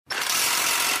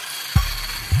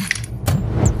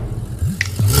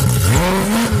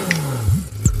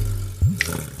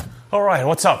All right,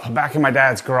 what's up? I'm back in my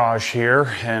dad's garage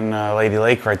here in Lady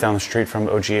Lake, right down the street from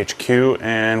OGHQ,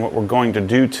 and what we're going to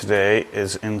do today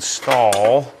is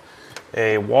install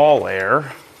a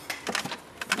WallAir,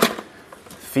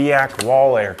 FIAC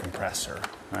WallAir compressor.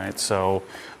 Right, so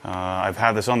I've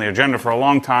had this on the agenda for a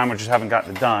long time, I just haven't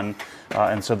gotten it done.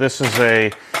 And so this is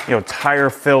a tire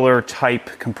filler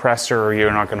type compressor.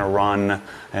 You're not going to run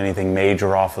anything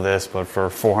major off of this, but for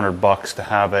 $400 to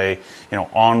have a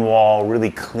on wall,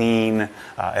 really clean. It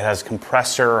has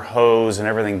compressor, hose, and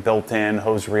everything built in.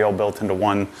 Hose reel built into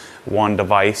one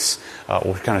device.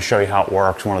 We'll kind of show you how it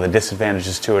works. One of the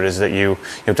disadvantages to it is that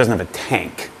it doesn't have a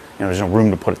tank. There's no room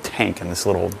to put a tank in this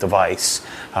little device,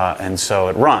 and so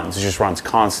it just runs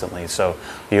constantly. So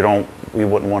we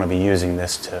wouldn't want to be using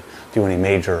this to do any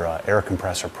major air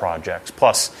compressor projects.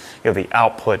 Plus, the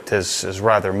output is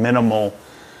rather minimal.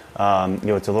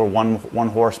 It's a little one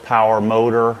horsepower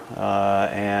motor,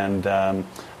 and I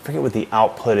forget what the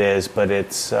output is, but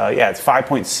it's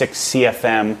 5.6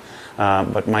 CFM.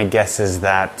 But my guess is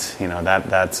that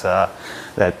that's a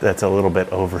little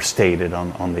bit overstated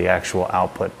on the actual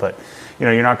output. But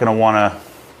you're not going to want to,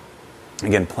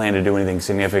 again, plan to do anything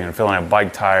significant, filling up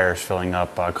bike tires, filling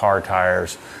up car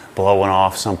tires, blowing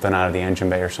off something out of the engine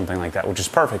bay or something like that, which is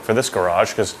perfect for this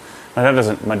garage because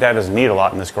my dad doesn't need a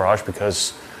lot in this garage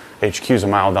because HQ's a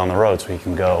mile down the road, so he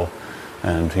can go.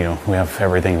 And we have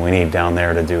everything we need down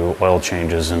there to do oil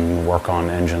changes and work on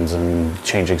engines and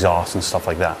change exhaust and stuff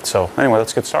like that. So anyway,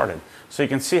 let's get started. So you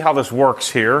can see how this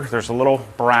works here. There's a little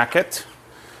bracket.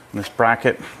 And this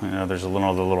bracket, there's the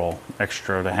little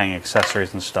extra to hang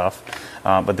accessories and stuff.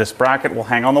 But this bracket will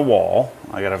hang on the wall.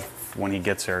 When he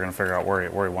gets here, I'm gonna figure out where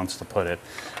he wants to put it.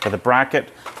 But the bracket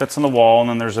fits on the wall, and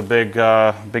then there's a big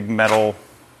metal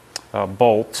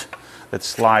bolt that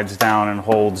slides down and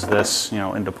holds this,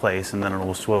 into place, and then it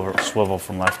will swivel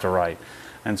from left to right.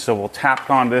 And so we'll tap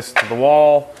on this to the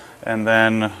wall, and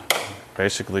then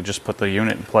basically just put the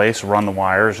unit in place, run the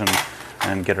wires,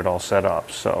 and get it all set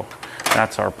up. So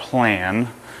that's our plan.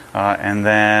 And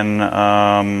then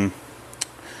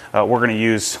we're going to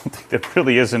use something that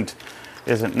really isn't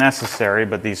necessary,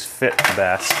 but these fit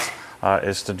best,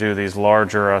 is to do these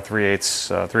larger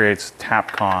 3/8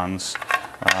 tap cons.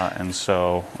 And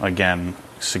so, again,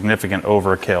 significant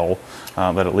overkill,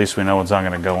 but at least we know it's not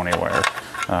going to go anywhere.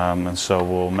 And so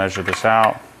we'll measure this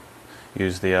out,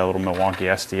 use the little Milwaukee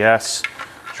SDS,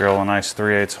 drill a nice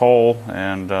 3/8 hole,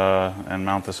 and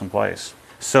mount this in place.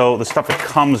 So the stuff it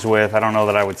comes with, I don't know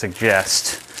that I would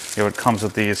suggest. It comes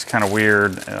with these kind of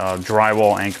weird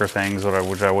drywall anchor things,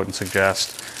 which I wouldn't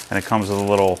suggest. And it comes with a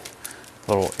little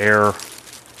air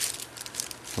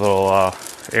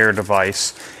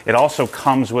device. It also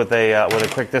comes with a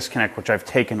quick disconnect, which I've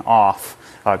taken off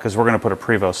because we're going to put a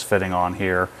Prevost fitting on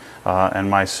here. And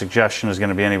my suggestion is going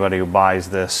to be anybody who buys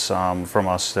this from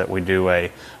us that we do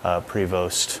a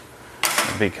Prevost,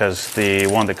 because the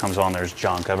one that comes on there is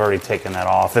junk. I've already taken that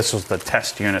off. This was the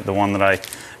test unit, the one that I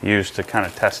used to kind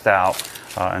of test out.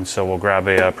 And so we'll grab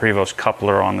a Prevost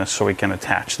coupler on this so we can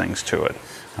attach things to it.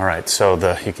 All right, so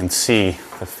you can see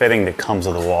the fitting that comes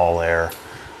with the WallAir.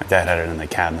 My dad had it in the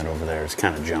cabinet over there. It's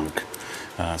kind of junk.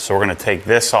 So we're going to take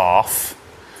this off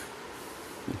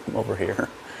over here.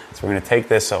 So we're going to take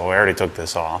this off. I already took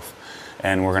this off.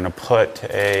 And we're going to put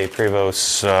a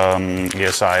Prevost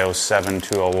ESI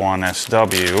 07201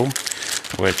 SW,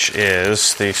 which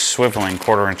is the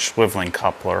quarter-inch swiveling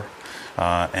coupler.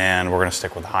 And we're going to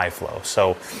stick with high flow.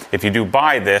 So if you do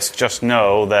buy this, just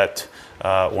know that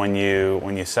when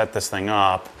you set this thing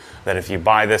up, that if you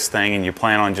buy this thing and you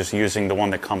plan on just using the one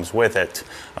that comes with it,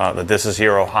 that this is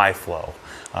Euro high flow.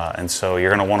 And so you're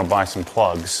going to want to buy some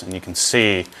plugs, and you can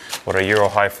see what a Euro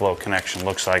high flow connection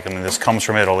looks like. I mean, this comes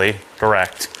from Italy,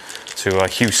 direct to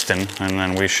Houston, and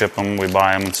then we ship them, we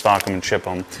buy them and stock them and ship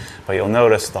them. But you'll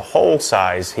notice the hole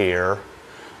size here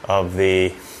of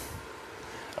the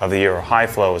Euro high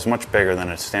flow is much bigger than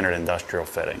a standard industrial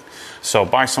fitting. So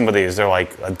buy some of these. They're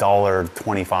like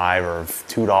 $1.25 or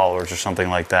 $2 or something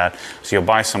like that. So you'll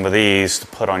buy some of these to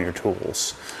put on your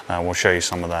tools. We'll show you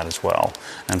some of that as well.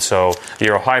 And so the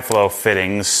Euro high flow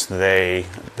fittings, they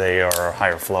are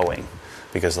higher flowing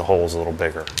because the hole is a little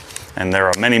bigger. And there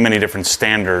are many, many different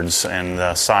standards and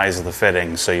the size of the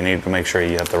fittings, so you need to make sure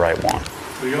you have the right one.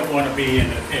 We don't want to be in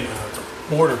a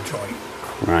mortar joint.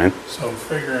 Right. So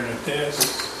figuring that this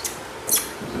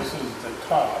is the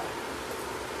top.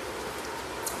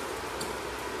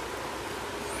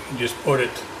 You just put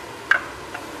it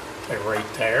right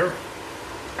there,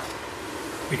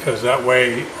 because that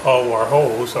way all our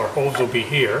holes will be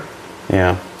here.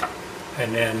 Yeah.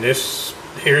 And then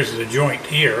here's the joint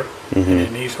here, and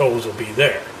then these holes will be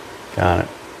there. Got it.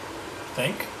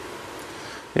 think.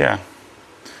 Yeah.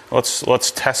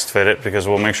 Let's test fit it because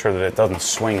we'll make sure that it doesn't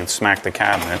swing and smack the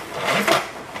cabinet.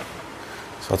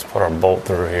 So let's put our bolt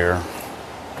through here.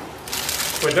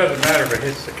 Well, it doesn't matter if it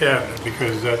hits the cabinet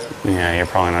because that's... Yeah, you're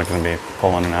probably not going to be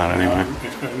pulling it out anyway.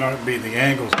 It's going to not be, the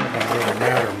angle's not going to really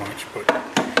matter much, but...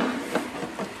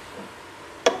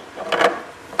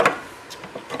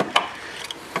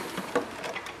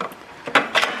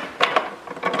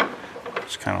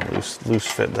 Just kind of loose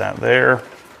fit that there.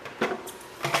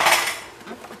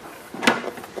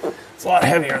 It's a lot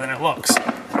heavier than it looks.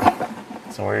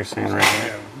 So what you're saying right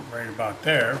here? Yeah, right about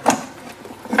there. So,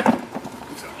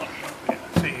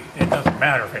 yeah, see, it doesn't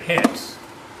matter if it hits.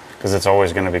 Because it's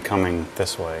always going to be coming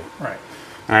this way. Right.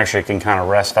 And actually it can kind of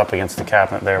rest up against the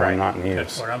cabinet there Right. when not in use.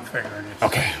 That's what I'm figuring. It's,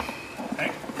 Okay.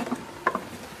 okay.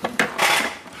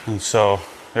 And so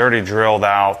they already drilled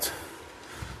out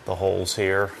the holes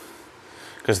here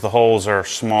because the holes are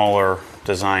smaller,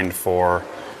 designed for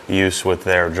use with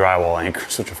their drywall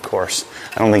anchors, which of course,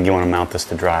 I don't think you want to mount this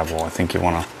to drywall. I think you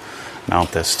want to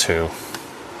mount this to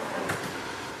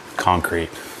concrete.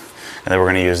 And then we're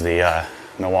going to use the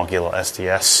Milwaukee little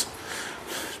SDS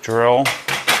drill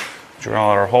out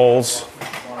our holes.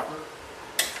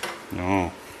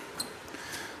 Oh,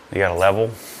 you got a level.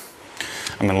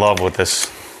 I'm in love with this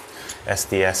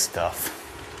SDS stuff.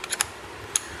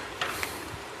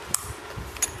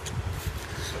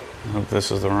 I hope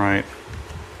this is the right.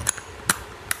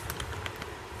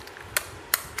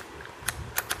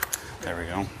 There we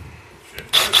go.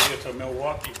 It's a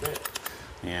Milwaukee bit.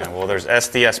 Yeah, well, there's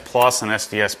SDS Plus and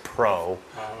SDS Pro.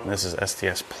 And this is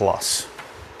SDS Plus.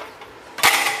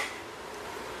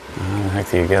 How the heck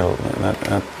do you get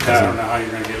that? I don't know how you're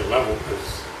going to get it level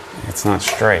because It's not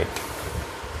straight.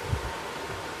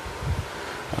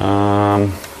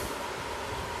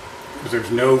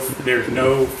 there's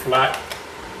no flat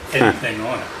anything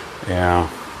on it. Yeah.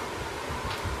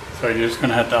 So you're just going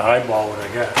to have to eyeball it, I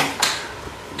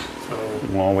guess. So,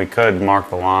 Well, we could mark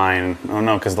the line. Oh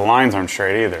no, because the lines aren't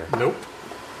straight either. nope.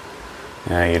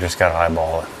 Yeah, you just gotta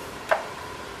eyeball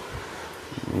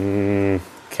it.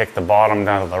 Kick the bottom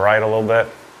down to the right a little bit.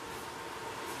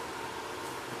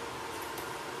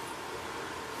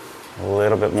 A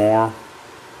little bit more.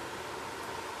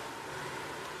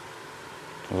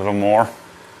 A little more.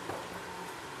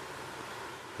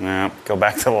 Yeah, go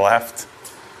back to the left.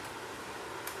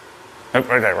 Oh,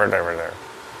 right there, right there, right there.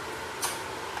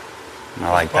 I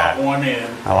like that. Put one in.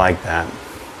 I like that.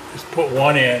 Just put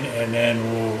one in and then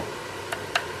we'll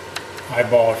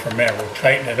eyeball it from there. We'll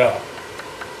tighten it up.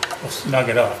 We'll snug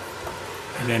it up.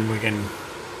 And then we can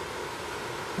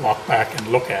walk back and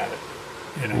look at it.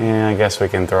 You know? Yeah, I guess we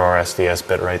can throw our SDS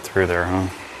bit right through there, huh?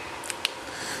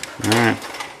 All right.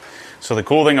 So the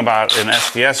cool thing about an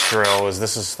SDS drill is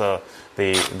this is the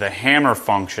hammer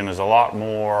function is a lot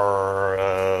more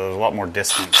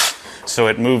distance. So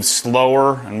it moves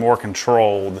slower and more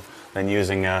controlled than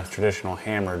using a traditional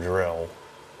hammer drill.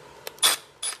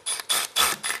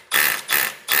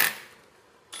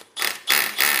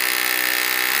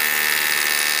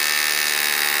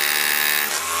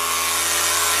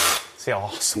 See how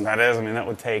awesome that is? I mean, that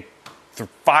would take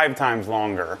 5 times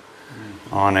longer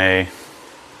on a,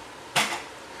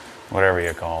 whatever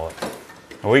you call it.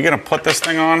 Are we going to put this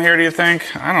thing on here, do you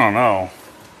think? I don't know.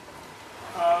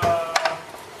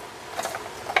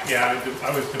 Yeah,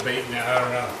 I was debating that. I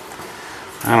don't know.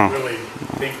 I don't Really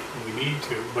think we need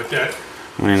to, but that,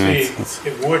 I mean, see,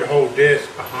 it would hold this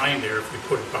behind there if we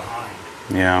put it behind.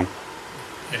 yeah.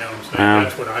 You know what I'm saying? Yeah.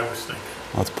 That's what I was thinking.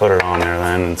 Let's put it on there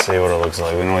then and see what it looks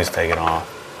like. We can always take it off.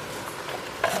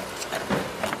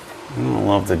 I don't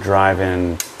love the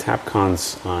drive-in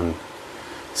Tapcons on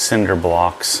cinder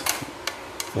blocks.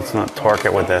 Let's not torque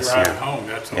it with this. Drive it Yeah. home,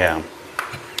 that's all. Yeah.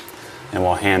 And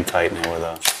we'll hand tighten it with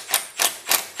a.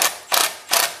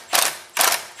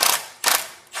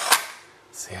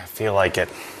 See, I feel like it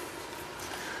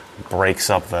breaks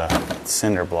up the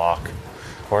cinder block.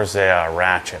 Where's the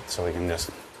ratchet? So we can just,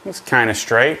 it's kind of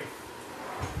straight.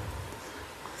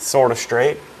 Sort of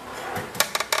straight.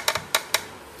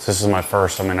 So this is my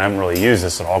first, I mean, I haven't really used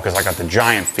this at all because I got the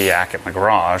giant FIAC at my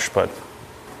garage, but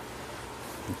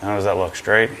how does that look?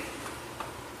 Straight?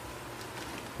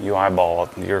 You eyeball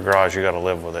it. Your garage, you got to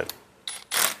live with it.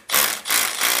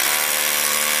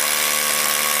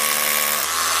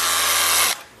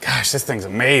 Gosh, this thing's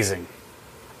amazing.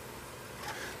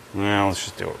 Well, let's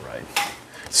just do it right.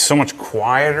 It's so much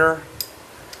quieter.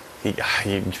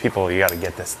 People, you got to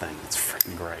get this thing. It's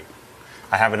freaking great.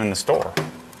 I have it in the store,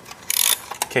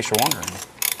 in case you're wondering.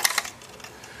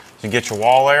 You get your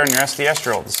WallAir and your SDS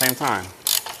drill at the same time.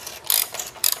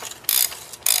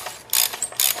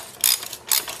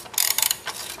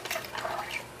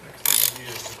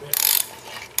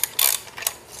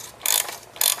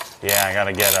 Yeah, I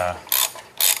gotta get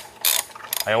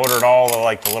I ordered all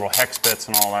the the little hex bits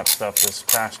and all that stuff this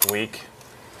past week.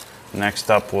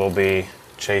 Next up will be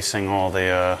chasing all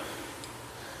the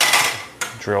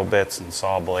drill bits and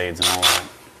saw blades and all that.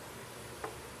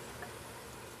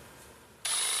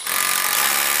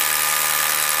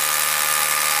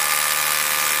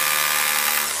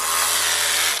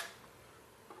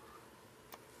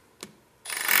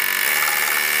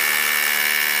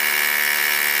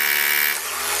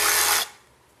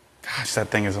 Gosh, that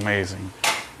thing is amazing.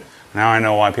 Now I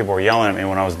know why people were yelling at me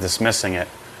when I was dismissing it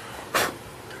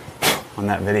on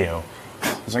that video.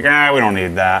 I was like, we don't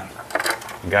need that.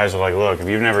 The guys are like, look, if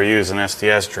you've never used an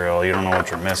STS drill, you don't know what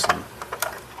you're missing.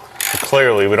 But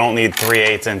clearly, we don't need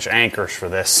 3/8" anchors for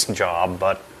this job,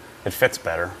 but it fits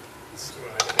better. That's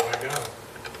what I got.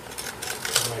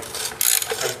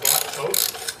 I bought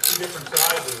two different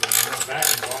sizes and went back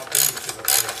and bought them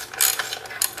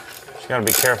because You gotta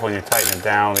be careful when you tighten it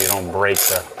down that you don't break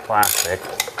the plastic.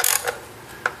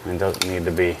 And it doesn't need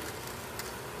to be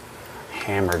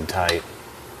hammered tight.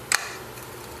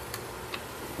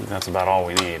 That's about all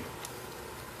we need.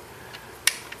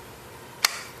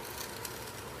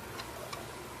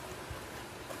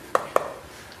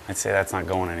 I'd say that's not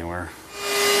going anywhere.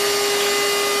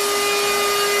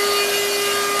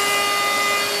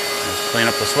 Just clean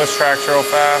up the Swiss tracks real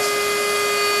fast.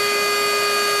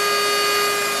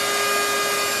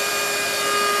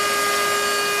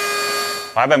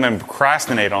 I've been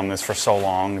procrastinating on this for so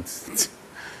long. This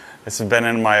has been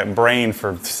in my brain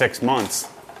for 6 months.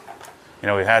 You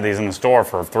know, we've had these in the store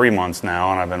for 3 months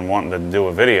now, and I've been wanting to do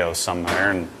a video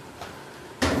somewhere and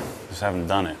just haven't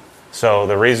done it. So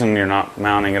the reason you're not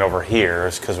mounting it over here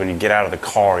is because when you get out of the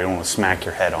car, you don't want to smack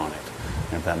your head on it,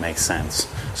 if that makes sense.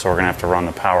 So we're going to have to run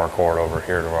the power cord over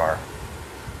here to our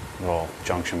little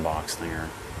junction box thing here.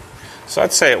 So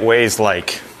I'd say it weighs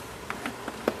like,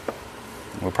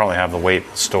 we'll probably have the weight in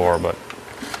the store, but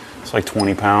it's like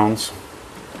 20 pounds,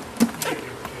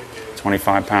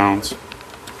 25 pounds.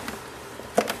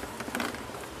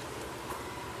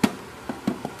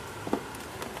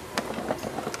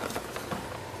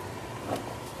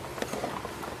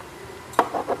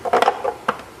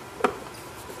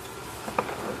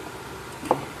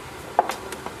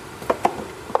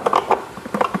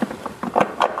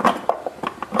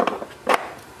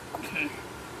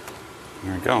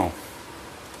 There we go.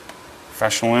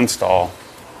 Professional install.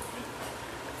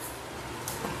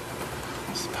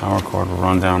 This power cord will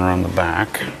run down around the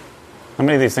back. How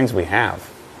many of these things we have?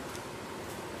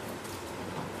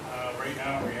 right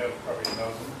now we have probably a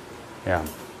dozen. Yeah.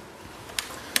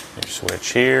 Your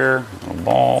switch here, little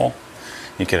ball.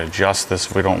 You can adjust this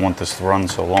if we don't want this to run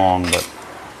so long, but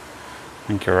I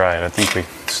think you're right. I think we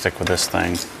stick with this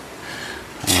thing.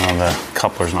 The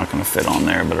coupler's not going to fit on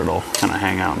there, but it'll kind of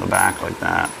hang out in the back like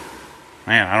that.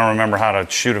 Man, I don't remember how to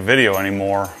shoot a video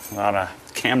anymore without a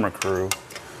camera crew.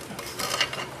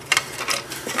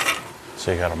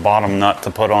 So you got a bottom nut to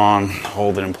put on,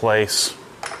 hold it in place,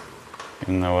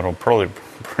 even though it'll probably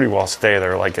pretty well stay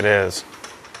there like it is.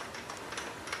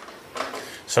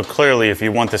 So clearly, if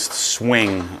you want this to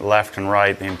swing left and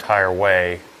right the entire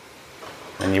way,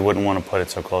 then you wouldn't want to put it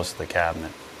so close to the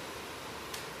cabinet.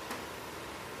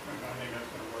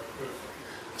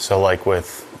 So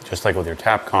just like with your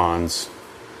Tapcons,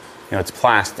 you know, it's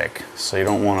plastic, so you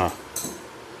don't want to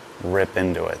rip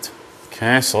into it.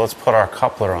 Okay, so let's put our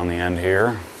coupler on the end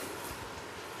here.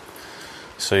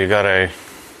 So you got a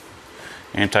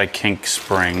anti-kink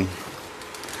spring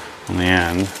on the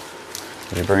end.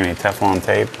 Did you bring any Teflon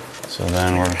tape? So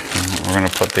then we're going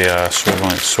to put the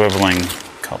swiveling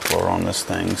coupler on this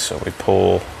thing. So we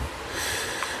pull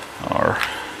our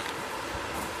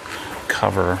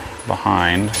cover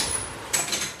behind.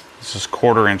 This is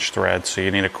 1/4 inch thread, so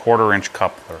you need a 1/4 inch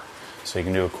coupler. So you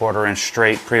can do a 1/4 inch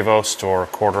straight Prevost or a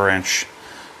 1/4 inch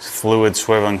fluid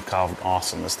swiveling. How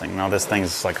awesome this thing! Now this thing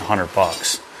is like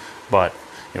 $100, but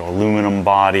you know, aluminum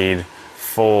bodied,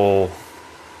 full,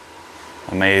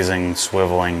 amazing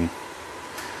swiveling.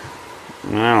 I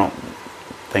don't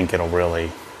think it'll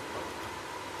really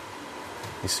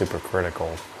be super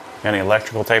critical. Got any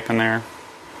electrical tape in there?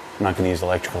 I'm not going to use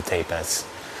electrical tape as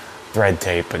thread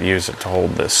tape, but use it to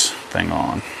hold this thing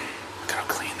on. Look how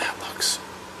clean that looks.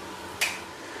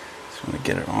 Just want to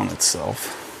get it on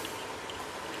itself.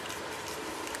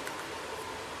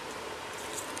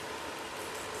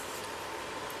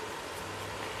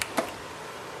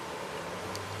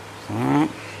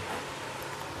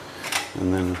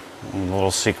 And then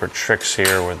little secret tricks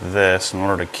here with this. In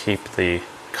order to keep the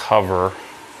cover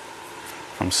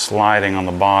from sliding on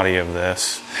the body of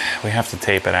this, we have to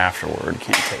tape it afterward.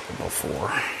 Can't tape it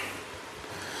before.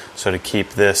 So to keep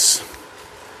this,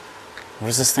 what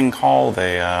is this thing called?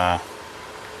 A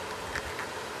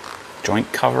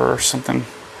joint cover or something?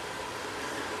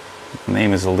 The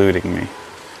name is eluding me.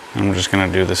 I'm just going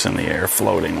to do this in the air,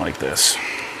 floating like this.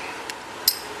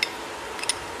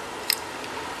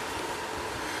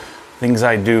 Things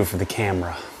I do for the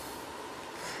camera.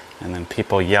 And then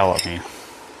people yell at me.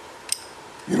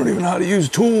 You don't even know how to use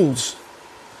tools.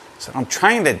 I said, I'm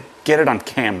trying to get it on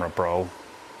camera, bro.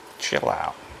 Chill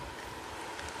out.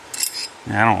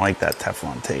 Yeah, I don't like that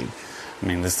Teflon tape. I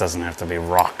mean, this doesn't have to be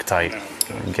rock tight.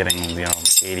 I'm getting,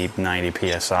 80,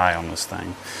 90 PSI on this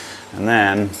thing. And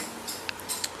then,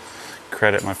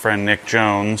 credit my friend Nick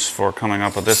Jones for coming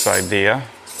up with this idea.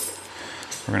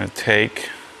 We're going to take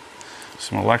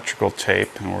some electrical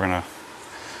tape and we're going to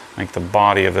make the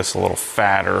body of this a little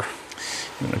fatter.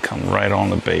 I'm going to come right on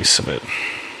the base of it.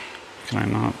 Can I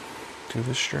not do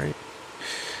this straight?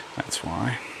 That's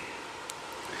why.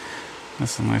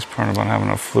 That's the nice part about having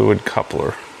a fluid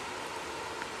coupler.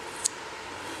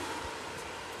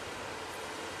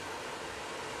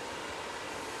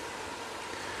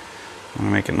 I'm going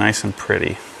to make it nice and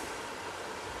pretty.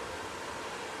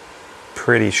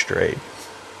 Pretty straight.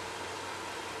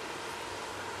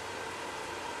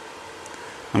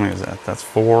 How many is that? That's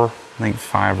 4. I think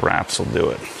 5 wraps will do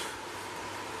it.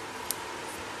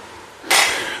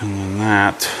 And then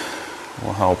that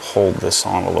will help hold this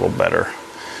on a little better.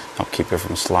 Help keep it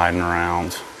from sliding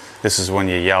around. This is when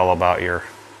you yell about your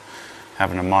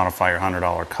having to modify your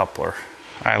 $100 coupler.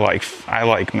 I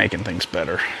like making things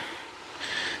better.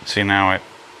 See, now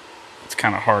it's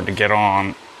kind of hard to get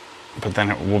on, but then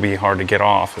it will be hard to get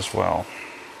off as well.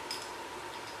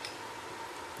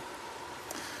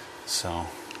 So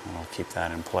I'll keep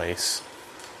that in place.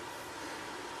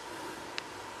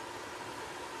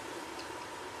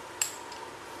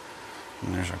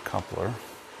 And there's our coupler.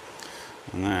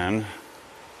 And then,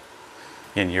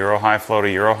 again, Euro high flow to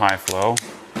Euro high flow.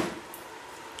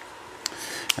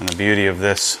 And the beauty of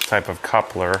this type of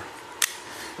coupler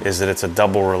is that it's a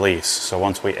double release. So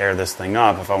once we air this thing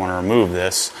up, if I want to remove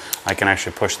this, I can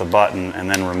actually push the button and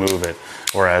then remove it.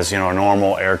 Whereas, a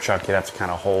normal air chuck, you'd have to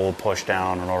kind of hold, push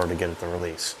down in order to get it to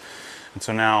release. And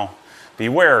so now, be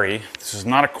wary, this is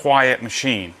not a quiet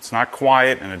machine. It's not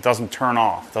quiet and it doesn't turn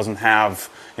off. It doesn't have,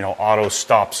 auto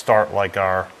stop start like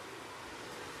our,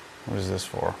 what is this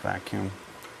for? Vacuum.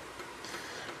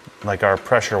 Like our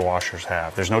pressure washers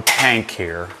have. There's no tank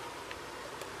here.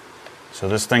 So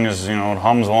this thing is, it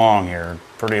hums along here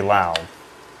pretty loud.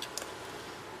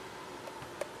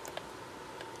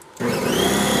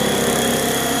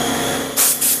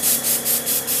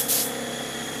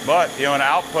 But, it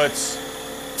outputs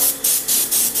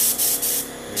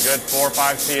a good 4 or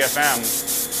 5 CFM.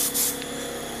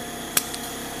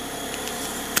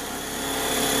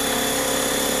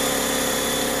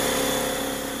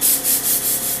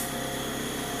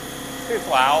 It's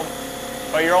loud,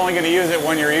 but you're only going to use it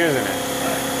when you're using it.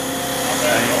 Not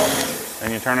bad at all.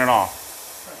 Then you turn it off.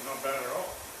 Not bad at all.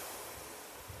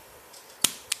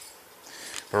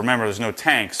 But remember, there's no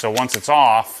tank, so once it's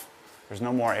off, there's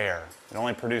no more air. It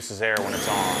only produces air when it's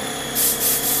on.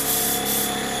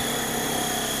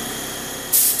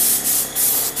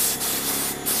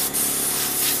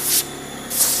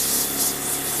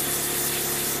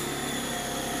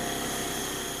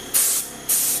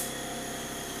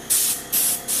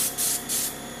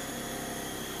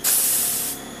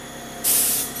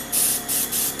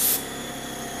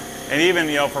 And even,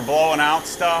 for blowing out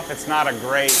stuff, it's not a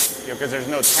great, because there's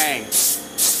no tank.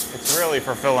 It's really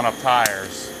for filling up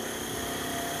tires.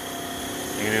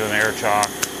 You can do an air chalk.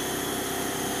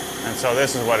 And so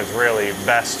this is what it's really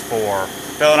best for.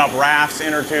 Filling up rafts,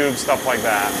 inner tubes, stuff like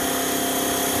that.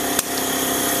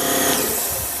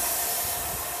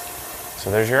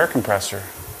 So there's your air compressor.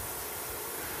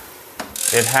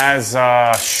 It has,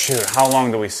 shoot, how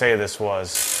long do we say this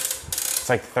was? It's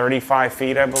like 35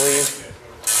 feet, I believe.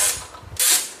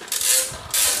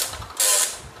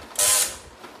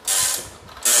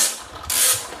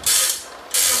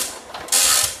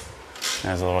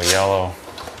 Has a little yellow.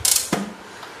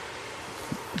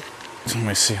 So let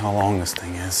me see how long this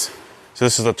thing is. So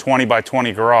this is a 20 by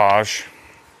 20 garage.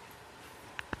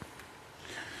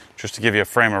 Just to give you a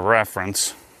frame of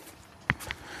reference,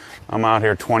 I'm out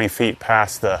here 20 feet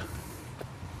past so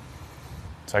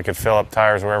I could fill up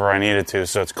tires wherever I needed to.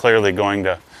 So it's clearly going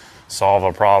to solve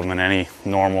a problem in any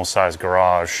normal size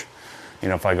garage.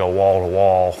 If I go wall to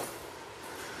wall.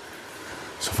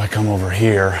 So if I come over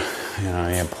here, you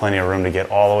have plenty of room to get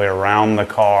all the way around the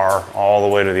car, all the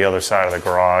way to the other side of the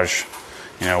garage,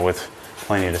 with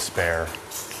plenty to spare.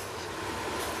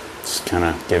 Just kind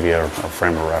of give you a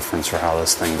frame of reference for how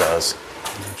this thing does.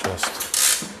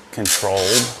 Just controlled.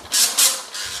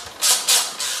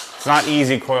 It's not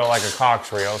easy coil like a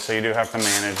Cox reel, so you do have to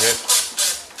manage it.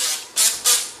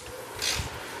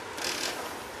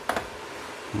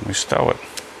 And we stow it.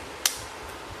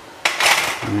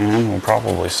 And we'll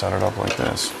probably set it up like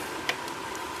this.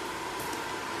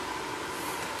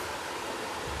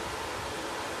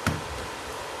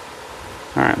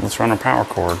 Alright, let's run a power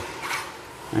cord.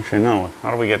 Actually, no.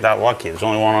 How do we get that lucky? There's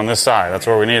only one on this side. That's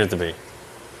where we need it to be.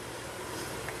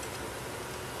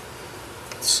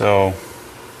 So,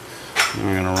 I'm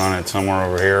going to run it somewhere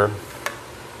over here.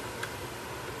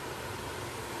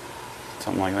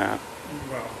 Something like that.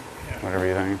 Well, yeah. Whatever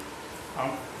you think. I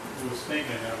was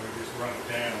thinking that we just run it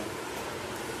down.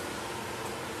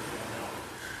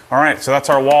 Alright, so that's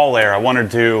our WallAir. I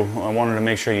wanted to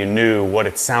make sure you knew what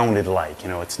it sounded like. You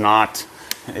know, it's not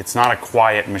a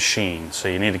quiet machine, so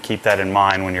you need to keep that in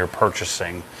mind when you're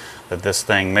purchasing, that this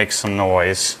thing makes some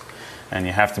noise, and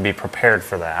you have to be prepared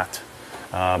for that.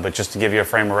 But just to give you a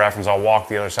frame of reference, I'll walk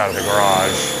the other side of the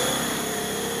garage.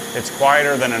 It's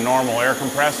quieter than a normal air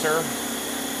compressor.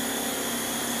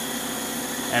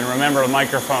 And remember, the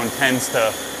microphone tends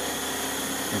to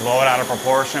blow it out of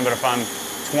proportion, but if I'm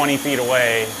 20 feet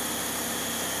away,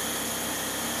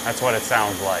 that's what it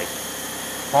sounds like.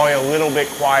 Probably a little bit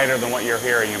quieter than what you're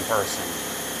hearing in person.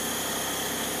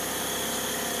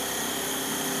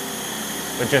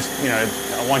 But just, you know,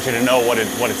 I want you to know what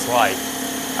it's like.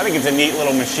 I think it's a neat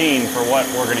little machine for what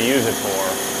we're going to use it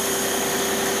for.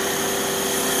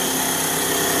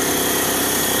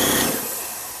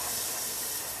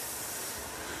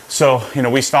 So, you know,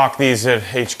 we stock these at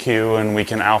HQ and we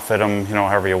can outfit them, you know,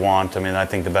 however you want. I mean, I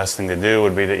think the best thing to do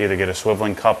would be to either get a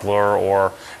swiveling coupler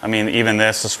or, I mean, even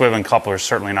this, the swiveling coupler is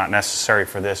certainly not necessary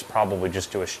for this. Probably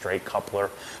just do a straight coupler.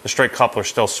 The straight coupler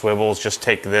still swivels. Just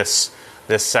take this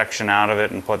section out of it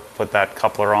and put that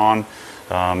coupler on.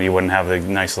 You wouldn't have the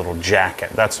nice little jacket.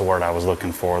 That's the word I was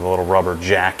looking for, the little rubber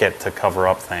jacket to cover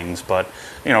up things. But,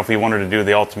 you know, if you wanted to do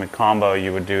the ultimate combo,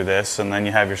 you would do this, and then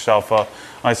you have yourself a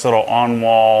nice little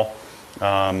on-wall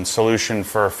solution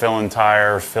for filling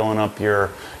tires, filling up your,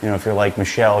 you know, if you're like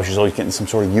Michelle, she's always getting some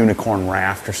sort of unicorn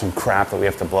raft or some crap that we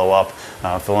have to blow up,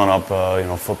 filling up, you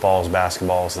know, footballs,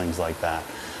 basketballs, things like that.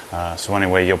 So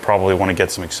anyway, you'll probably want to get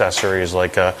some accessories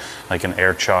like an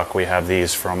air chuck. We have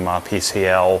these from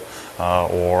PCL,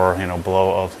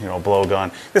 or blow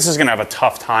gun. This is going to have a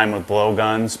tough time with blow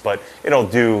guns, but it'll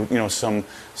do, you know, some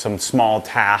small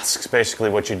tasks.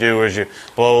 Basically, what you do is you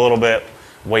blow a little bit,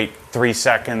 wait 3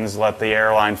 seconds, let the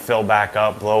airline fill back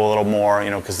up, blow a little more,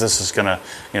 you know, because this is going to,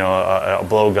 you know, a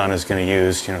blow gun is going to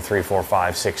use, you know, 3, 4,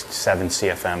 5, 6, 7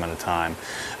 CFM at a time.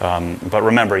 But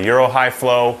remember, Euro high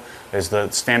flow is the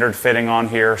standard fitting on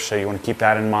here, so you want to keep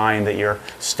that in mind, that your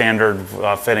standard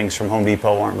fittings from Home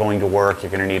Depot aren't going to work.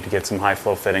 You're going to need to get some high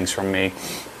flow fittings from me.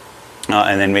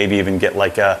 And then maybe even get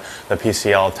like the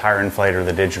PCL tire inflator,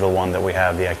 the digital one that we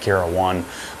have, the Akira one.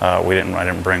 I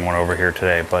didn't bring one over here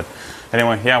today, but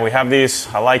anyway, yeah, we have these.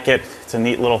 I like it. It's a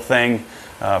neat little thing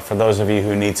for those of you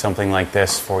who need something like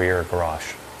this for your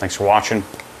garage. Thanks for watching.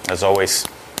 As always,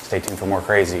 stay tuned for more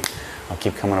crazy. I'll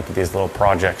keep coming up with these little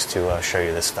projects to show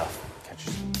you this stuff.